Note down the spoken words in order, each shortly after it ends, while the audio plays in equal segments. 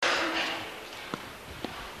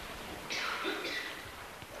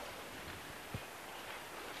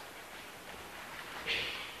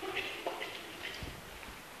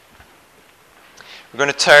We're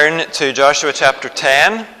going to turn to Joshua chapter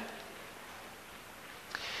 10.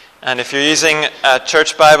 And if you're using a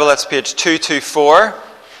church Bible, that's page 224.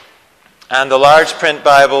 And the large print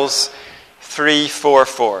Bibles,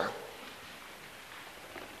 344.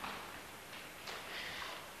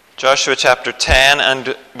 Joshua chapter 10,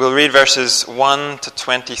 and we'll read verses 1 to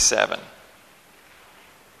 27.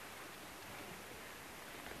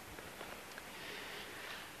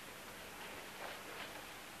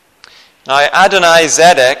 Now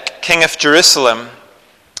Adonai-Zedek, king of Jerusalem,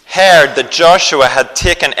 heard that Joshua had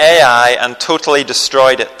taken Ai and totally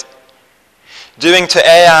destroyed it, doing to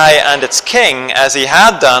Ai and its king as he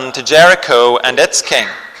had done to Jericho and its king,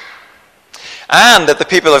 and that the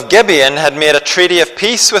people of Gibeon had made a treaty of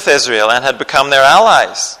peace with Israel and had become their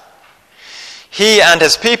allies. He and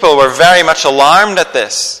his people were very much alarmed at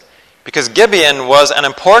this, because Gibeon was an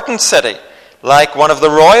important city, like one of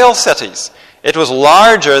the royal cities. It was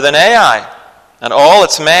larger than Ai, and all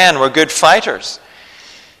its men were good fighters.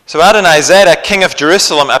 So Adonai-Zedek, king of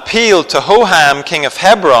Jerusalem, appealed to Hoham, king of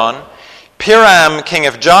Hebron, Piram, king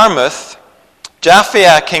of Jarmuth,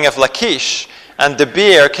 Japhia, king of Lachish, and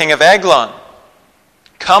Debir, king of Eglon.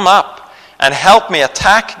 "Come up and help me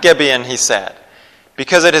attack Gibeon," he said,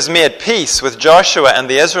 "because it has made peace with Joshua and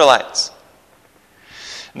the Israelites."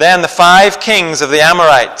 Then the 5 kings of the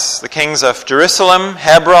Amorites, the kings of Jerusalem,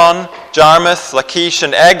 Hebron, Jarmuth, Lachish,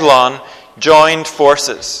 and Eglon, joined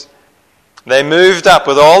forces. They moved up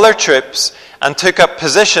with all their troops and took up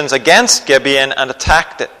positions against Gibeon and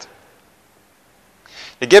attacked it.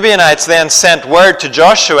 The Gibeonites then sent word to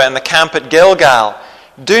Joshua in the camp at Gilgal,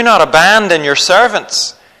 "Do not abandon your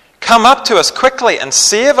servants. Come up to us quickly and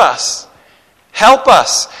save us. Help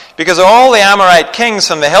us, because all the Amorite kings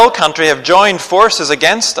from the hill country have joined forces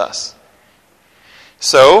against us."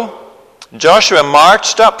 So Joshua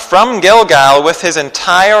marched up from Gilgal with his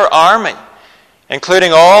entire army,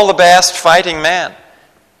 including all the best fighting men.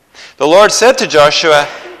 The Lord said to Joshua,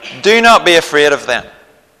 "Do not be afraid of them.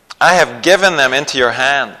 I have given them into your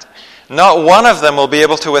hand. Not one of them will be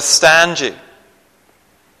able to withstand you."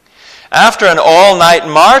 After an all-night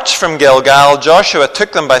march from Gilgal, Joshua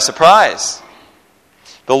took them by surprise.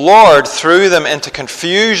 The Lord threw them into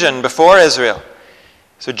confusion before Israel.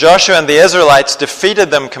 So Joshua and the Israelites defeated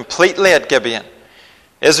them completely at Gibeon.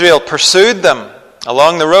 Israel pursued them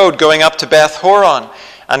along the road going up to Beth Horon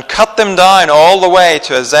and cut them down all the way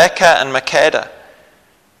to Azekah and Makkedah.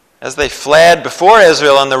 As they fled before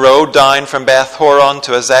Israel on the road down from Beth Horon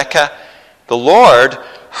to Azekah, the Lord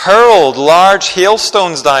hurled large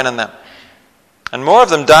hailstones down on them, and more of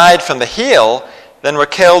them died from the hail than were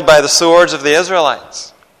killed by the swords of the Israelites.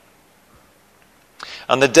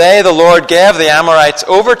 On the day the Lord gave the Amorites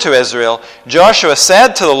over to Israel, Joshua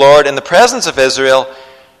said to the Lord in the presence of Israel,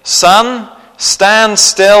 "Sun, stand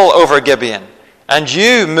still over Gibeon, and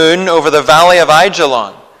you, moon, over the valley of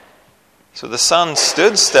Aijalon." So the sun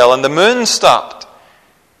stood still and the moon stopped,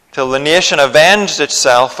 till the nation avenged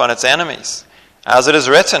itself on its enemies, as it is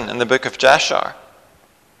written in the book of Jashar.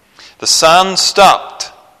 The sun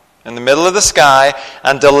stopped in the middle of the sky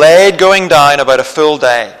and delayed going down about a full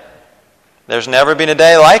day. There's never been a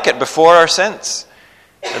day like it before or since,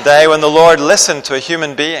 a day when the Lord listened to a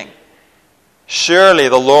human being. Surely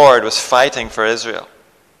the Lord was fighting for Israel.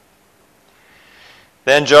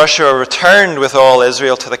 Then Joshua returned with all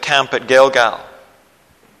Israel to the camp at Gilgal.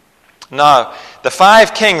 Now, the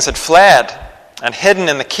 5 kings had fled and hidden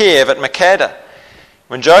in the cave at Makkedah.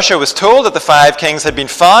 When Joshua was told that the 5 kings had been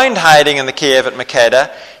found hiding in the cave at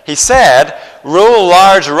Makkedah, he said, "Roll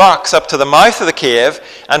large rocks up to the mouth of the cave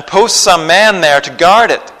and post some men there to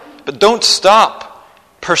guard it. But don't stop.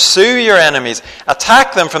 Pursue your enemies.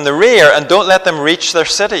 Attack them from the rear and don't let them reach their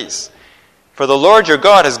cities. For the Lord your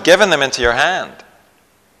God has given them into your hand."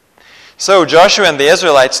 So Joshua and the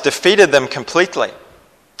Israelites defeated them completely.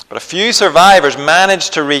 But a few survivors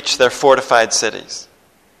managed to reach their fortified cities.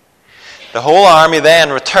 The whole army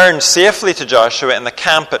then returned safely to Joshua in the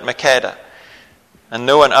camp at Makkedah, and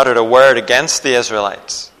no one uttered a word against the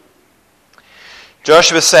Israelites.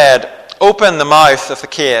 Joshua said, "Open the mouth of the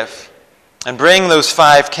cave and bring those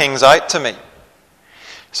 5 kings out to me."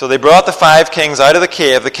 So they brought the 5 kings out of the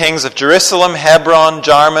cave, the kings of Jerusalem, Hebron,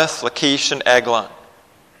 Jarmuth, Lachish, and Eglon.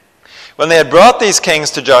 When they had brought these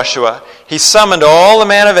kings to Joshua, he summoned all the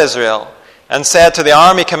men of Israel and said to the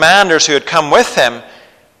army commanders who had come with him,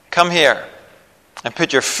 "Come here and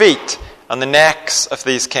put your feet on the necks of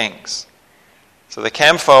these kings." So they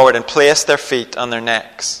came forward and placed their feet on their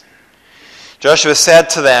necks. Joshua said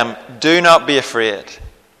to them, "Do not be afraid.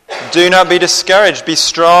 Do not be discouraged. Be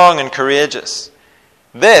strong and courageous.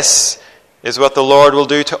 This is what the Lord will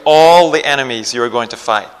do to all the enemies you are going to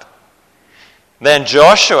fight. Then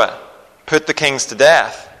Joshua put the kings to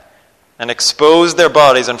death and exposed their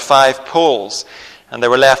bodies on 5 poles, and they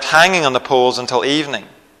were left hanging on the poles until evening.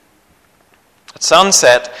 At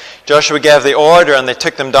sunset, Joshua gave the order, and they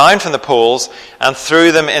took them down from the poles and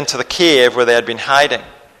threw them into the cave where they had been hiding.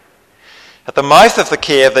 At the mouth of the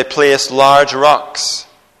cave they placed large rocks,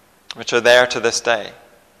 which are there to this day.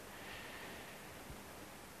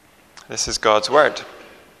 This is God's word.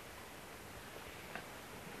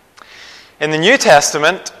 In the New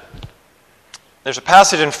Testament, there's a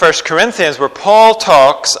passage in 1 Corinthians where Paul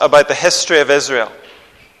talks about the history of Israel,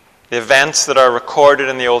 the events that are recorded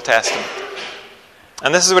in the Old Testament.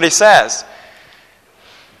 And this is what he says.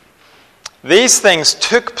 These things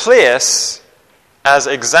took place as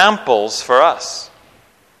examples for us.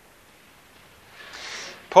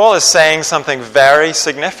 Paul is saying something very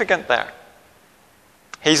significant there.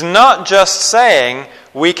 He's not just saying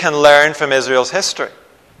we can learn from Israel's history.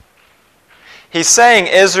 He's saying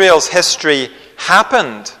Israel's history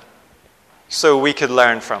happened so we could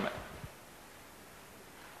learn from it.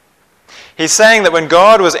 He's saying that when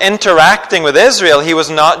God was interacting with Israel, he was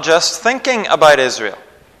not just thinking about Israel.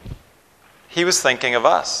 He was thinking of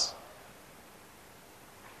us.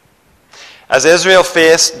 As Israel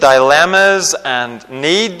faced dilemmas and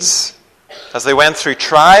needs, as they went through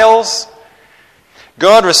trials,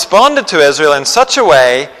 God responded to Israel in such a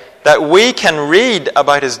way that we can read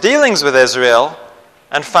about his dealings with Israel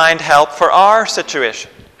and find help for our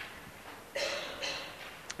situation.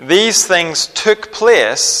 These things took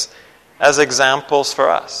place as examples for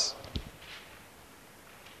us.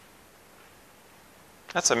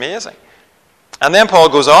 That's amazing. And then Paul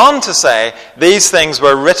goes on to say, these things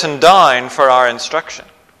were written down for our instruction.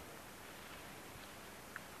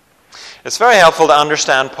 It's very helpful to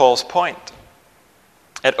understand Paul's point.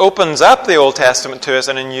 It opens up the Old Testament to us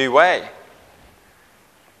in a new way.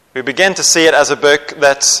 We begin to see it as a book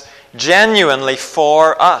that's genuinely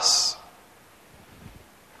for us.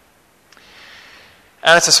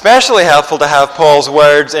 And it's especially helpful to have Paul's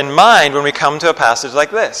words in mind when we come to a passage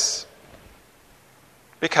like this,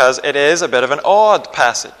 because it is a bit of an odd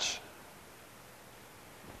passage.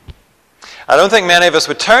 I don't think many of us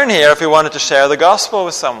would turn here if we wanted to share the gospel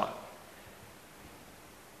with someone.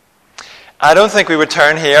 I don't think we would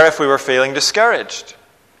turn here if we were feeling discouraged.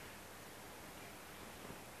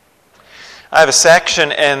 I have a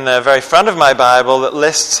section in the very front of my Bible that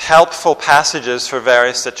lists helpful passages for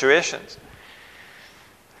various situations.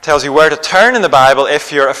 It tells you where to turn in the Bible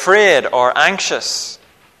if you're afraid or anxious,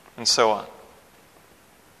 and so on.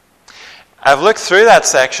 I've looked through that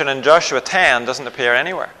section, and Joshua 10 doesn't appear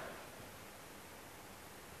anywhere.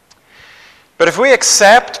 But if we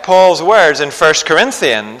accept Paul's words in 1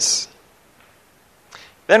 Corinthians,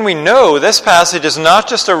 then we know this passage is not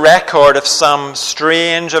just a record of some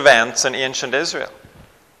strange events in ancient Israel.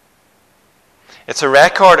 It's a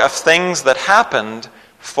record of things that happened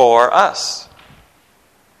for us,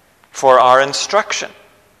 for our instruction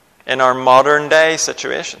in our modern day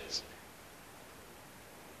situations.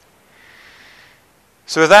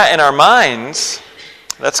 So with that in our minds,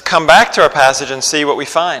 let's come back to our passage and see what we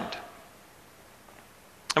find.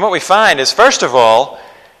 And what we find is, first of all,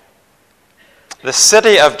 the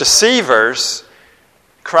city of deceivers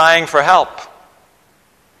crying for help.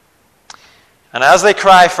 And as they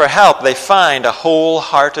cry for help, they find a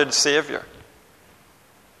wholehearted Savior.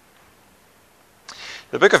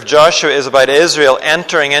 The book of Joshua is about Israel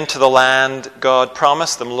entering into the land God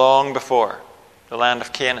promised them long before, the land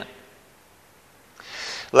of Canaan.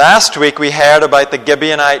 Last week we heard about the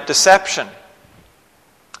Gibeonite deception.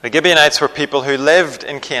 The Gibeonites were people who lived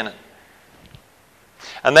in Canaan.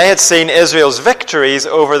 And they had seen Israel's victories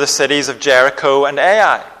over the cities of Jericho and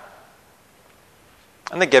Ai.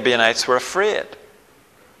 And the Gibeonites were afraid,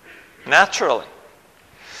 naturally.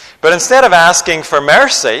 But instead of asking for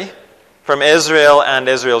mercy from Israel and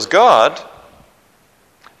Israel's God,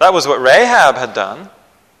 that was what Rahab had done.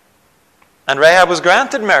 And Rahab was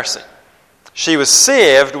granted mercy. She was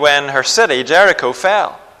saved when her city, Jericho,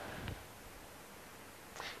 fell.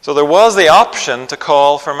 So there was the option to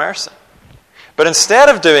call for mercy. But instead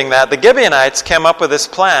of doing that, the Gibeonites came up with this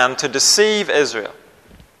plan to deceive Israel.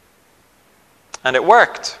 And it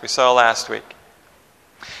worked, we saw last week.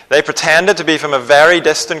 They pretended to be from a very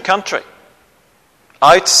distant country,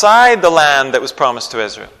 outside the land that was promised to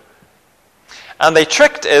Israel. And they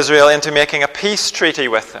tricked Israel into making a peace treaty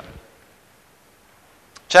with them.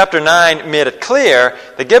 Chapter 9 made it clear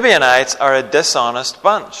the Gibeonites are a dishonest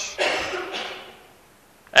bunch.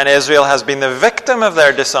 And Israel has been the victim of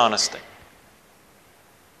their dishonesty.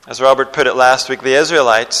 As Robert put it last week, the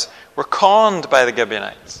Israelites were conned by the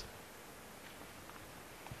Gibeonites.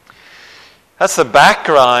 That's the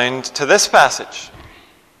background to this passage.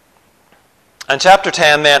 And chapter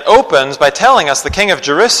 10 then opens by telling us the king of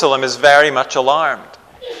Jerusalem is very much alarmed.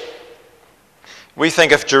 We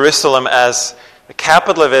think of Jerusalem as the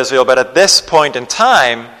capital of Israel, but at this point in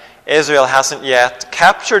time, Israel hasn't yet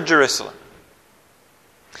captured Jerusalem.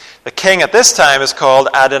 The king at this time is called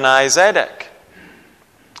Adonai-Zedek.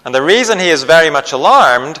 And the reason he is very much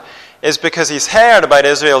alarmed is because he's heard about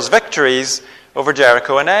Israel's victories over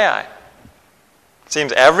Jericho and Ai. It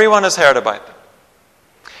seems everyone has heard about them.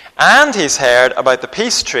 And he's heard about the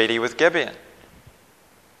peace treaty with Gibeon.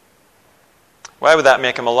 Why would that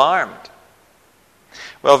make him alarmed?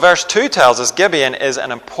 Well, verse 2 tells us Gibeon is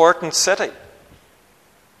an important city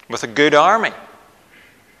with a good army.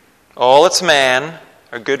 All its men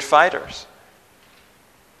are good fighters.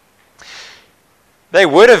 They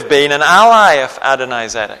would have been an ally of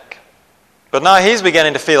Adonai-Zedek. But now he's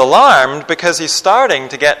beginning to feel alarmed because he's starting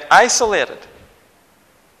to get isolated.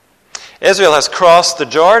 Israel has crossed the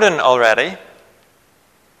Jordan already.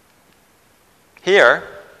 Here.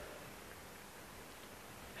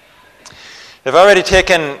 They've already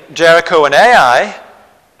taken Jericho and Ai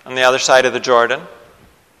on the other side of the Jordan.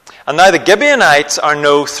 And now the Gibeonites are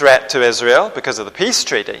no threat to Israel because of the peace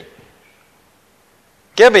treaty.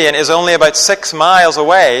 Gibeon is only about 6 miles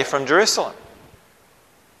away from Jerusalem.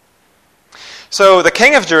 So the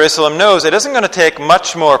king of Jerusalem knows it isn't going to take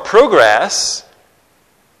much more progress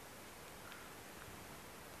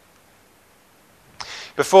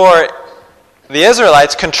before the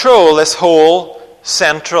Israelites control this whole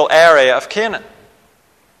central area of Canaan,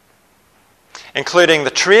 including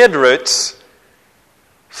the trade routes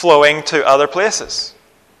flowing to other places.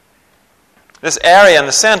 This area in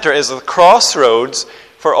the center is the crossroads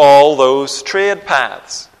for all those trade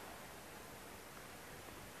paths.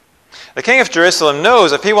 The king of Jerusalem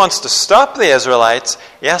knows if he wants to stop the Israelites,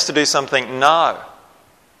 he has to do something now,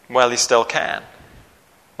 while he still can,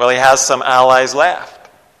 while he has some allies left.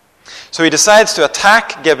 So he decides to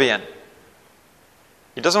attack Gibeon.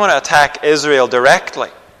 He doesn't want to attack Israel directly.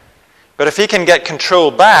 But if he can get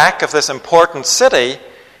control back of this important city,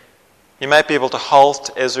 he might be able to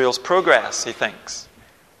halt Israel's progress, he thinks.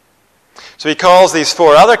 So he calls these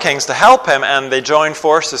 4 other kings to help him, and they join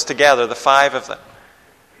forces together, the 5 of them.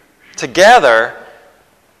 Together,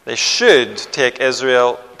 they should take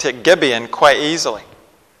Gibeon quite easily.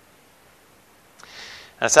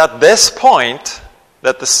 And it's at this point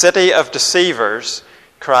that the city of deceivers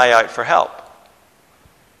cry out for help.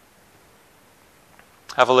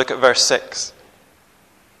 Have a look at verse 6.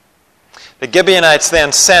 The Gibeonites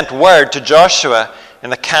then sent word to Joshua in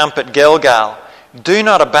the camp at Gilgal, "Do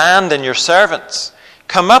not abandon your servants.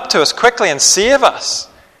 Come up to us quickly and save us.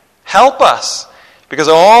 Help us, because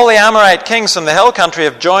all the Amorite kings from the hill country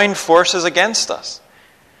have joined forces against us."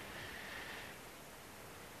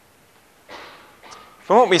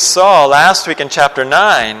 From what we saw last week in chapter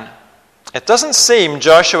 9, it doesn't seem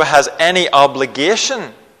Joshua has any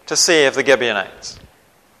obligation to save the Gibeonites.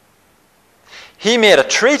 He made a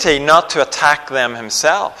treaty not to attack them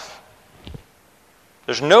himself.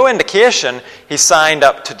 There's no indication he signed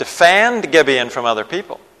up to defend Gibeon from other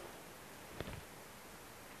people.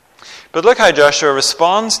 But look how Joshua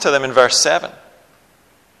responds to them in verse 7.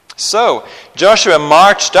 So, Joshua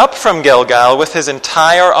marched up from Gilgal with his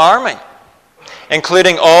entire army,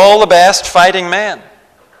 including all the best fighting men.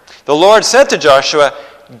 The Lord said to Joshua,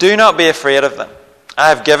 "Do not be afraid of them. I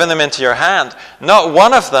have given them into your hand. Not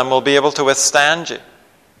one of them will be able to withstand you."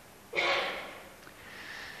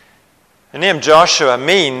 The name Joshua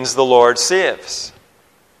means the Lord saves.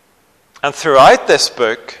 And throughout this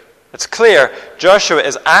book, it's clear Joshua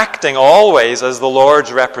is acting always as the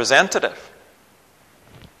Lord's representative.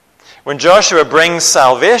 When Joshua brings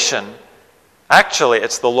salvation, actually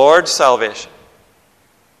it's the Lord's salvation.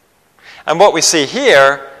 And what we see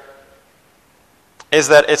here is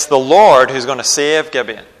that it's the Lord who's going to save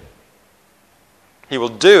Gibeon. He will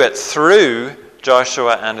do it through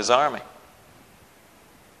Joshua and his army.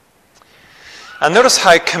 And notice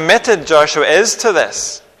how committed Joshua is to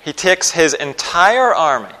this. He takes his entire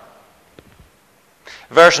army.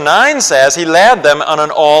 Verse 9 says he led them on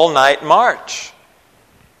an all-night march.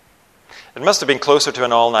 It must have been closer to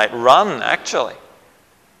an all-night run, actually.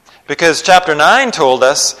 Because chapter 9 told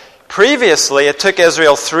us previously it took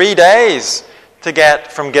Israel 3 days to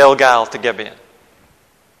get from Gilgal to Gibeon.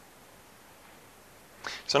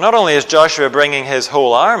 So not only is Joshua bringing his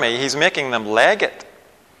whole army, he's making them leg it.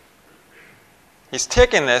 He's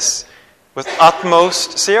taking this with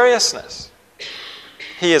utmost seriousness.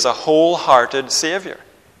 He is a wholehearted Savior.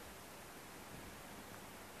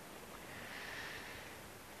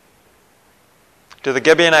 Do the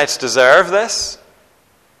Gibeonites deserve this?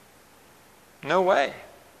 No way.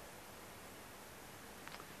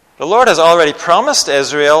 The Lord has already promised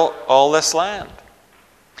Israel all this land.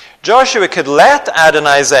 Joshua could let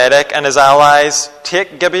Adonizedek and his allies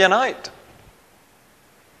take Gibeon out.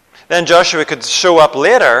 Then Joshua could show up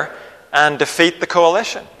later and defeat the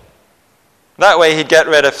coalition. That way he'd get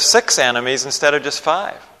rid of 6 enemies instead of just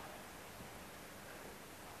 5.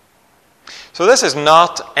 So this is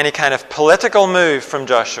not any kind of political move from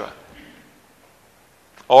Joshua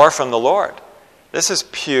or from the Lord. This is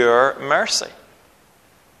pure mercy.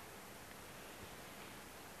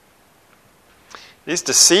 These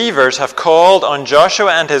deceivers have called on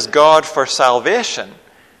Joshua and his God for salvation.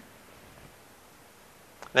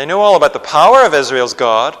 They know all about the power of Israel's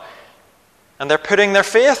God, and they're putting their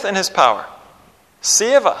faith in his power.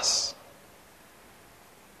 Save us.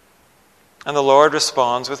 And the Lord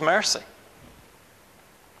responds with mercy,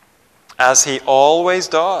 as he always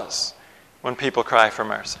does when people cry for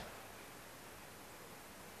mercy.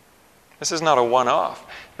 This is not a one-off.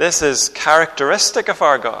 This is characteristic of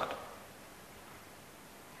our God.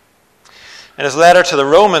 In his letter to the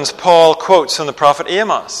Romans, Paul quotes from the prophet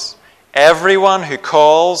Amos, "Everyone who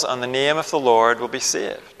calls on the name of the Lord will be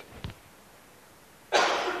saved."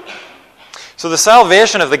 So the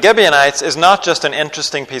salvation of the Gibeonites is not just an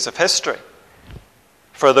interesting piece of history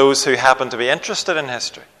for those who happen to be interested in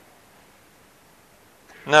history.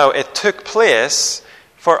 No, it took place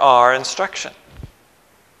for our instruction.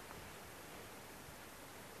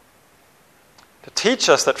 To teach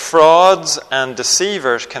us that frauds and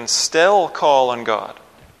deceivers can still call on God,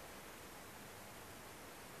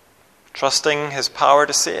 trusting his power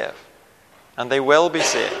to save, and they will be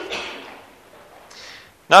saved.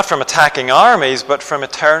 Not from attacking armies, but from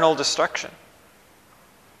eternal destruction.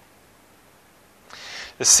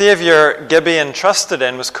 The Savior Gibeon trusted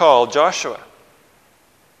in was called Joshua.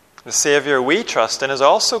 The Savior we trust in is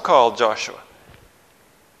also called Joshua.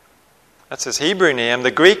 That's his Hebrew name.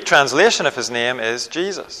 The Greek translation of his name is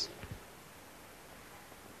Jesus.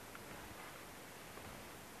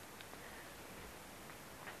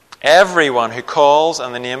 Everyone who calls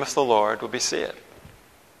on the name of the Lord will be saved.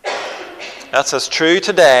 That's as true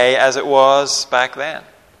today as it was back then.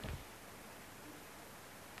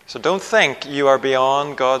 So don't think you are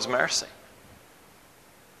beyond God's mercy.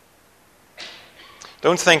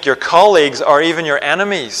 Don't think your colleagues or even your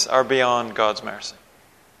enemies are beyond God's mercy.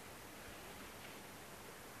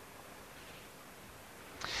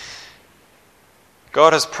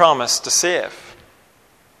 God has promised to save.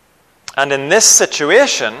 And in this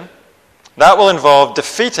situation, that will involve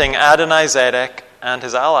defeating Adonizedek and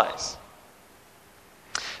his allies.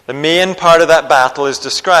 The main part of that battle is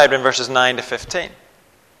described in verses 9 to 15.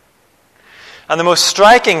 And the most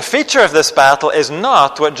striking feature of this battle is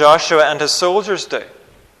not what Joshua and his soldiers do.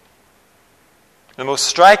 The most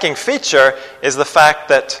striking feature is the fact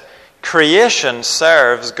that creation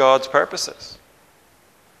serves God's purposes.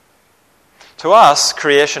 To us,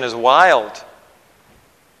 creation is wild.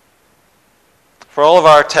 For all of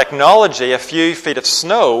our technology, a few feet of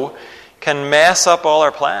snow can mess up all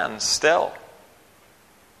our plans still.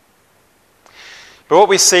 But what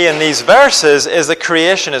we see in these verses is that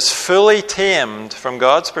creation is fully tamed from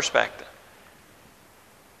God's perspective.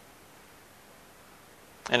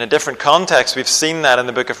 In a different context, we've seen that in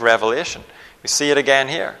the book of Revelation. We see it again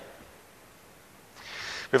here.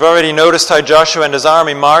 We've already noticed how Joshua and his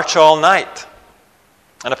army march all night.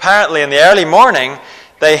 And apparently in the early morning,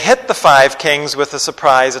 they hit the 5 kings with a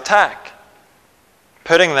surprise attack,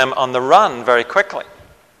 putting them on the run very quickly.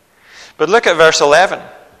 But look at verse 11.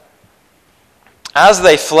 As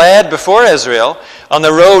they fled before Israel on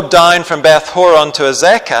the road down from Beth Horon to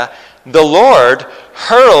Azekah, the Lord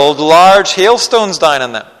hurled large hailstones down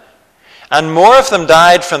on them, and more of them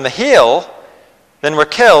died from the hail than were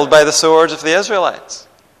killed by the swords of the Israelites.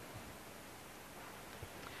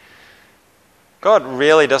 God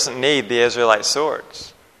really doesn't need the Israelite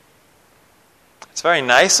swords. It's very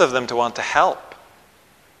nice of them to want to help,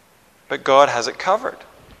 but God has it covered.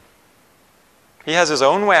 He has his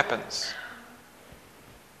own weapons.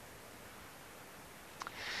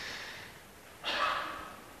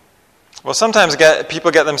 Well, sometimes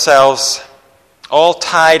people get themselves all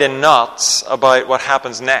tied in knots about what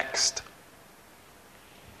happens next.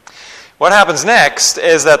 What happens next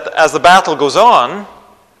is that as the battle goes on,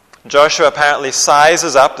 Joshua apparently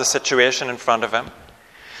sizes up the situation in front of him.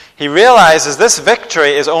 He realizes this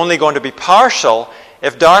victory is only going to be partial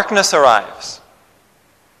if darkness arrives.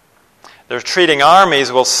 The retreating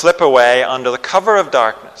armies will slip away under the cover of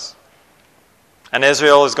darkness, and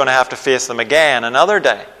Israel is going to have to face them again another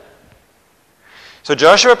day. So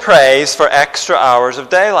Joshua prays for extra hours of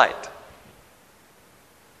daylight.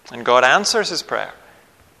 And God answers his prayer.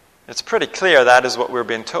 It's pretty clear that is what we're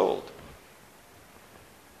being told.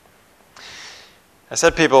 I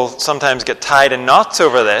said people sometimes get tied in knots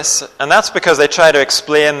over this, and that's because they try to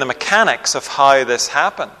explain the mechanics of how this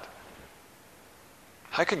happened.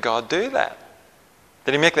 How could God do that?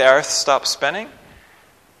 Did he make the earth stop spinning?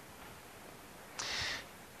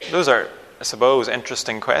 Those are, I suppose,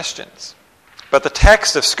 interesting questions. But the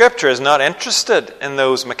text of Scripture is not interested in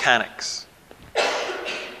those mechanics.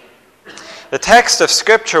 The text of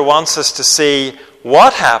Scripture wants us to see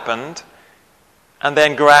what happened and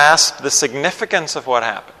then grasp the significance of what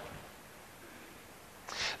happened.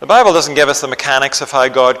 The Bible doesn't give us the mechanics of how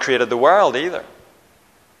God created the world either.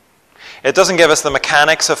 It doesn't give us the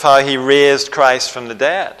mechanics of how he raised Christ from the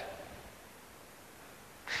dead.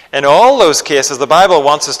 In all those cases, the Bible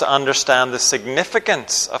wants us to understand the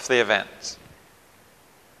significance of the events.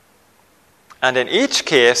 And in each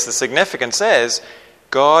case, the significance is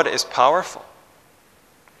God is powerful.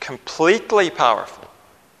 Completely powerful.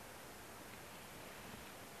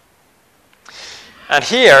 And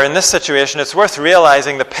here, in this situation, it's worth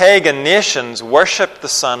realizing the pagan nations worshipped the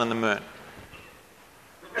sun and the moon.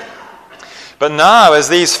 But now, as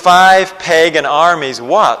these 5 pagan armies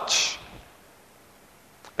watch,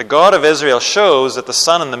 the God of Israel shows that the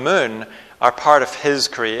sun and the moon are part of his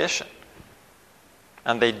creation.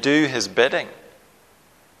 And they do his bidding.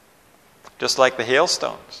 Just like the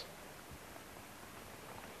hailstones.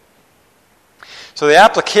 So the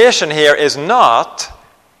application here is not,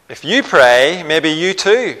 if you pray, maybe you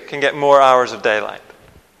too can get more hours of daylight.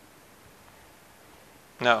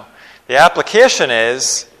 No. The application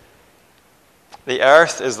is, the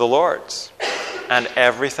earth is the Lord's, and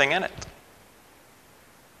everything in it.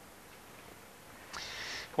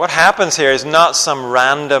 What happens here is not some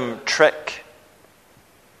random trick.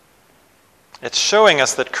 It's showing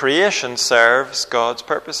us that creation serves God's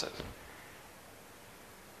purposes.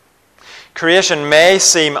 Creation may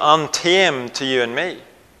seem untamed to you and me.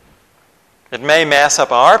 It may mess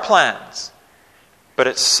up our plans, but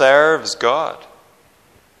it serves God.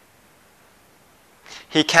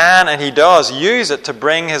 He can and he does use it to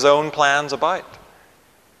bring his own plans about.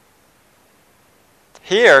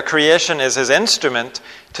 Here, creation is his instrument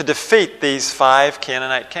to defeat these 5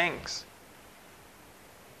 Canaanite kings.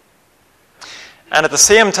 And at the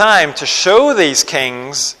same time, to show these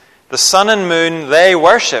kings the sun and moon they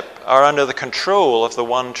worship are under the control of the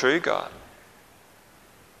one true God.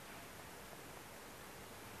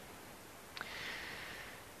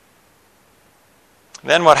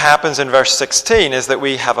 Then what happens in verse 16 is that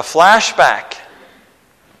we have a flashback.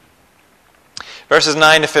 Verses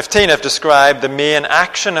 9 to 15 have described the main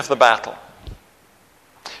action of the battle.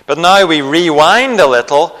 But now we rewind a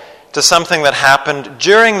little to something that happened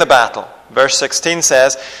during the battle. Verse 16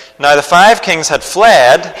 says, "Now the 5 kings had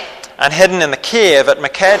fled and hidden in the cave at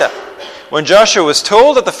Makkedah. When Joshua was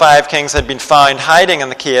told that the 5 kings had been found hiding in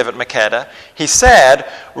the cave at Makkedah, he said,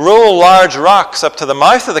 'Roll large rocks up to the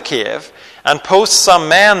mouth of the cave and post some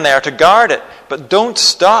men there to guard it. But don't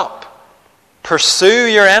stop. Pursue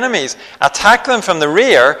your enemies. Attack them from the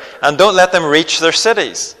rear and don't let them reach their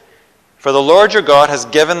cities. For the Lord your God has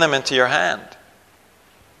given them into your hand.'"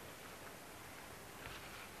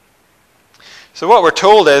 So what we're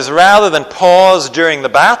told is, rather than pause during the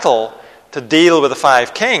battle to deal with the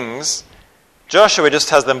 5 kings, Joshua just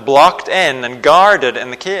has them blocked in and guarded in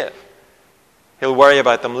the cave. He'll worry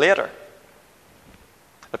about them later.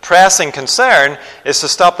 The pressing concern is to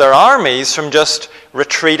stop their armies from just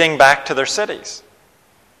retreating back to their cities.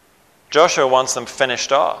 Joshua wants them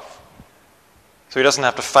finished off, so he doesn't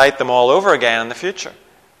have to fight them all over again in the future.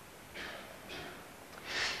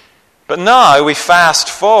 But now we fast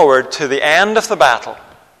forward to the end of the battle,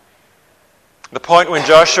 the point when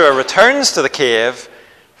Joshua returns to the cave,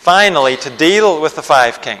 finally, to deal with the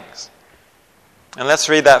 5 kings. And let's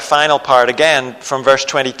read that final part again from verse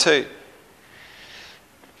 22.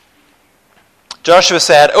 Joshua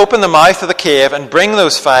said, "Open the mouth of the cave and bring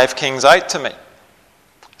those 5 kings out to me."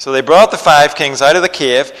 So they brought the 5 kings out of the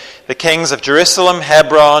cave, the kings of Jerusalem,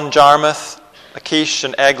 Hebron, Jarmuth, Lachish,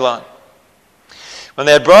 and Eglon. When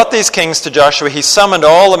they had brought these kings to Joshua, he summoned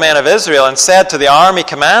all the men of Israel and said to the army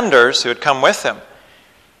commanders who had come with him,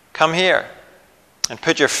 "Come here and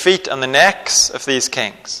put your feet on the necks of these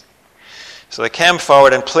kings." So they came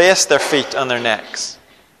forward and placed their feet on their necks.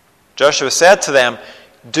 Joshua said to them,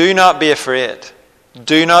 "Do not be afraid.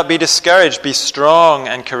 Do not be discouraged. Be strong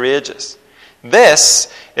and courageous. This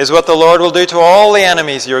is what the Lord will do to all the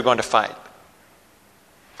enemies you are going to fight."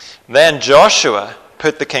 Then Joshua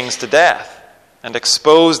put the kings to death, and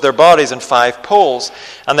exposed their bodies in 5 poles,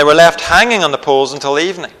 and they were left hanging on the poles until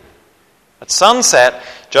evening. At sunset,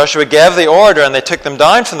 Joshua gave the order, and they took them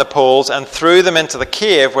down from the poles and threw them into the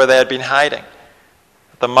cave where they had been hiding.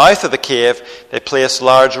 At the mouth of the cave, they placed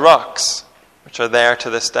large rocks, which are there to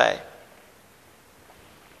this day.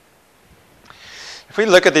 If we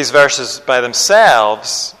look at these verses by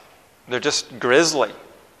themselves, they're just grisly.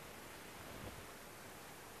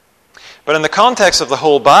 But in the context of the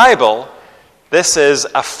whole Bible, this is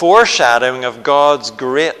a foreshadowing of God's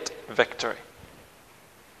great victory.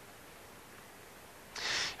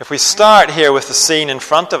 If we start here with the scene in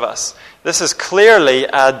front of us, this is clearly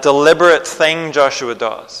a deliberate thing Joshua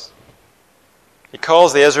does. He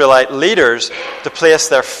calls the Israelite leaders to place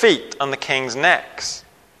their feet on the king's necks.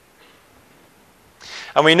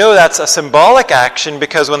 And we know that's a symbolic action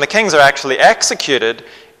because when the kings are actually executed,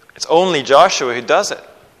 it's only Joshua who does it.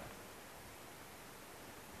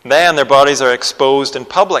 They and their bodies are exposed in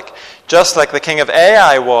public, just like the king of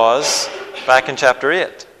Ai was back in chapter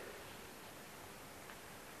 8.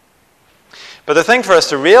 But the thing for us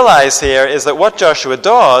to realize here is that what Joshua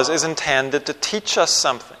does is intended to teach us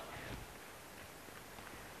something.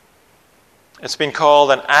 It's been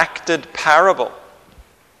called an acted parable.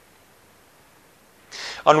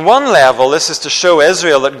 On one level, this is to show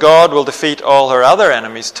Israel that God will defeat all her other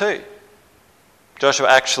enemies too.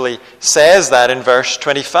 Joshua actually says that in verse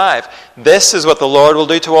 25. This is what the Lord will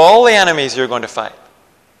do to all the enemies you're going to fight.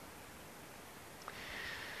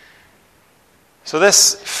 So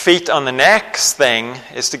this feet on the necks thing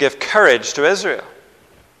is to give courage to Israel.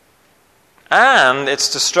 And it's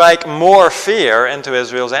to strike more fear into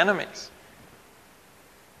Israel's enemies.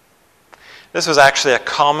 This was actually a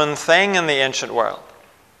common thing in the ancient world.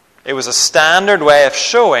 It was a standard way of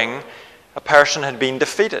showing a person had been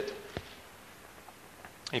defeated.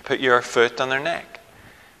 You put your foot on their neck.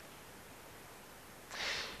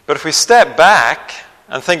 But if we step back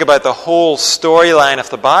and think about the whole storyline of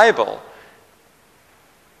the Bible,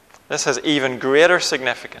 this has even greater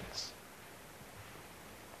significance.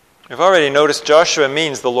 We've already noticed Joshua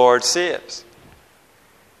means the Lord saves.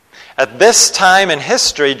 At this time in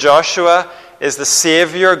history, Joshua is the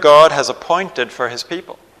Savior God has appointed for his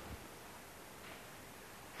people.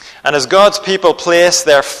 And as God's people place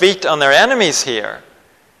their feet on their enemies here,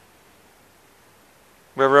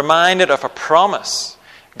 we're reminded of a promise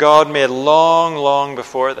God made long, long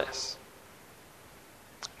before this.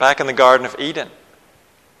 Back in the Garden of Eden.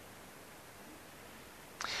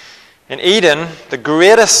 In Eden, the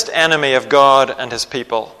greatest enemy of God and his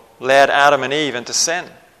people led Adam and Eve into sin.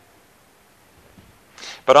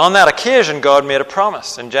 But on that occasion, God made a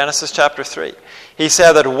promise in Genesis chapter 3. He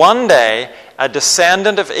said that one day a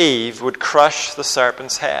descendant of Eve would crush the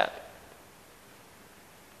serpent's head.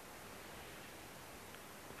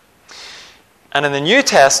 And in the New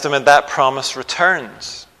Testament, that promise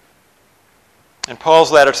returns. In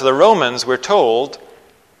Paul's letter to the Romans, we're told,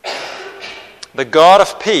 the God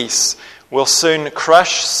of peace will soon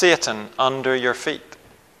crush Satan under your feet.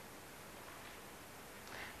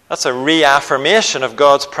 That's a reaffirmation of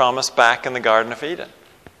God's promise back in the Garden of Eden.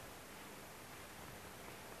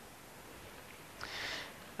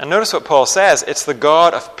 And notice what Paul says. It's the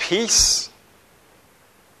God of peace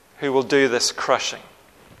who will do this crushing.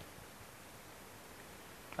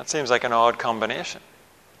 That seems like an odd combination.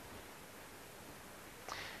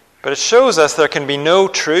 But it shows us there can be no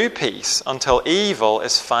true peace until evil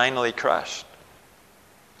is finally crushed.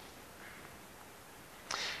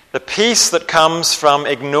 The peace that comes from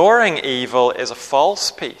ignoring evil is a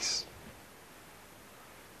false peace.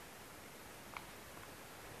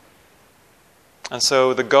 And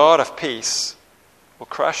so the God of peace will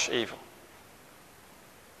crush evil.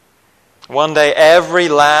 One day every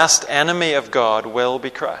last enemy of God will be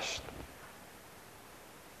crushed.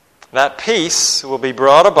 That peace will be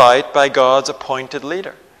brought about by God's appointed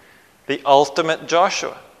leader, the ultimate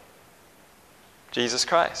Joshua, Jesus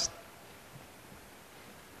Christ.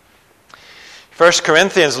 1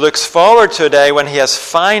 Corinthians looks forward to a day when he has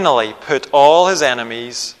finally put all his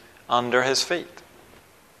enemies under his feet.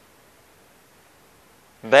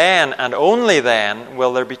 Then and only then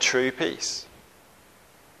will there be true peace.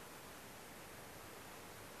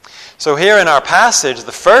 So here in our passage,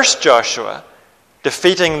 the first Joshua,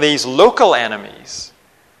 defeating these local enemies,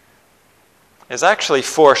 is actually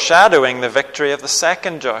foreshadowing the victory of the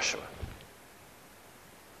second Joshua.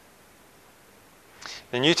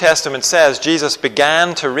 The New Testament says Jesus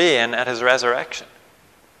began to reign at his resurrection.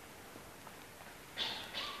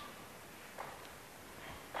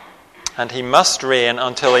 And he must reign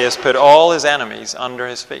until he has put all his enemies under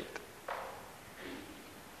his feet.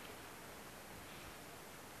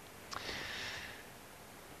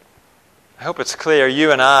 I hope it's clear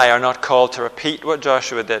you and I are not called to repeat what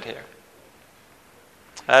Joshua did here.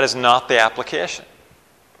 That is not the application.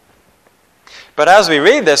 But as we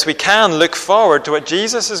read this, we can look forward to what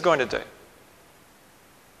Jesus is going to do.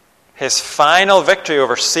 His final victory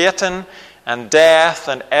over Satan and death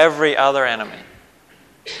and every other enemy.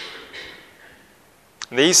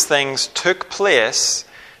 These things took place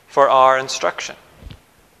for our instruction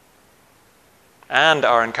and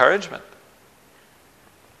our encouragement.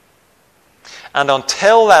 And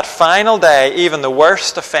until that final day, even the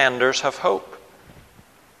worst offenders have hope.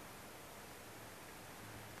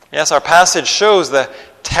 Yes, our passage shows the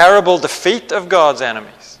terrible defeat of God's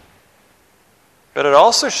enemies. But it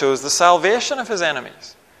also shows the salvation of his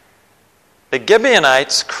enemies. The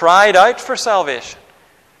Gibeonites cried out for salvation.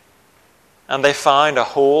 And they found a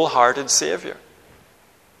wholehearted Savior.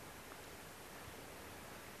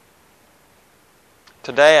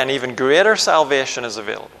 Today, an even greater salvation is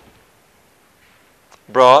available,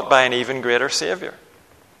 brought by an even greater Savior.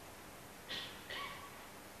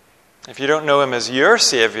 If you don't know him as your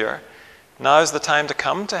Savior, now is the time to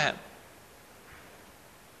come to him.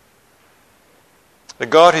 The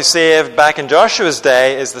God who saved back in Joshua's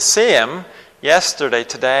day is the same yesterday,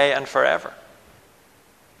 today, and forever.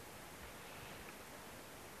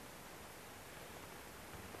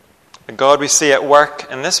 The God we see at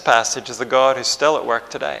work in this passage is the God who's still at work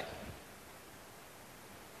today.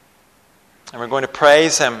 And we're going to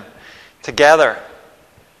praise him together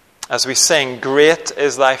as we sing, "Great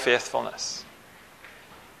is thy faithfulness."